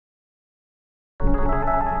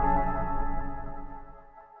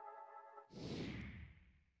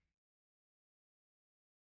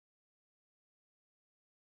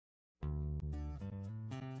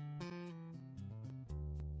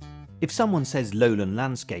If someone says lowland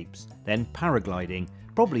landscapes, then paragliding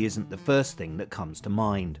probably isn't the first thing that comes to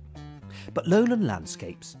mind. But lowland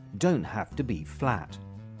landscapes don't have to be flat.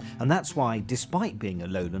 And that's why, despite being a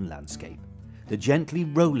lowland landscape, the gently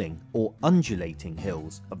rolling or undulating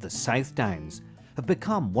hills of the South Downs have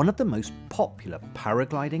become one of the most popular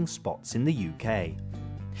paragliding spots in the UK.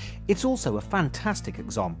 It's also a fantastic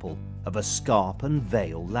example of a scarp and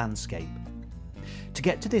vale landscape. To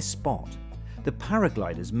get to this spot, the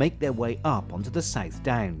paragliders make their way up onto the South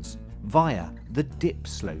Downs via the dip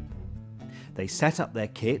slope. They set up their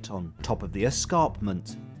kit on top of the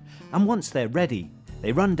escarpment, and once they're ready,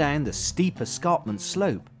 they run down the steep escarpment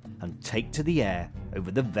slope and take to the air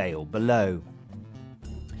over the vale below.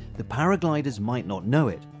 The paragliders might not know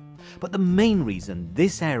it, but the main reason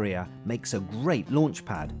this area makes a great launch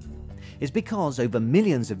pad is because over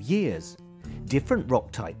millions of years, different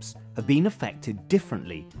rock types have been affected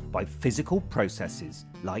differently by physical processes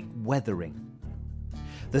like weathering.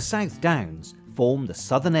 The South Downs form the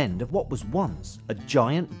southern end of what was once a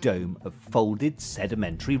giant dome of folded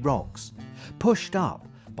sedimentary rocks, pushed up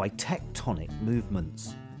by tectonic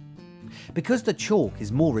movements. Because the chalk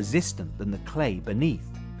is more resistant than the clay beneath,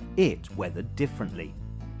 it weathered differently,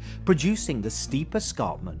 producing the steep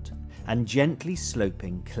escarpment and gently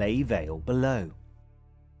sloping clay vale below.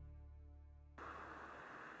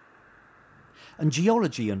 And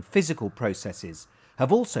geology and physical processes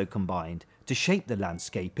have also combined to shape the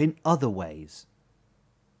landscape in other ways.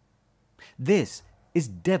 This is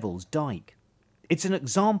Devil's Dyke. It's an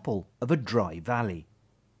example of a dry valley.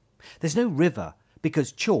 There's no river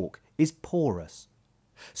because chalk is porous,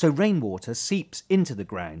 so rainwater seeps into the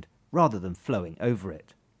ground rather than flowing over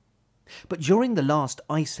it. But during the last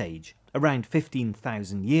ice age, around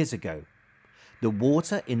 15,000 years ago, the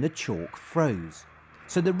water in the chalk froze,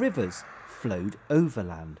 so the rivers flowed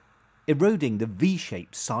overland, eroding the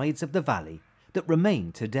V-shaped sides of the valley that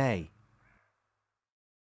remain today.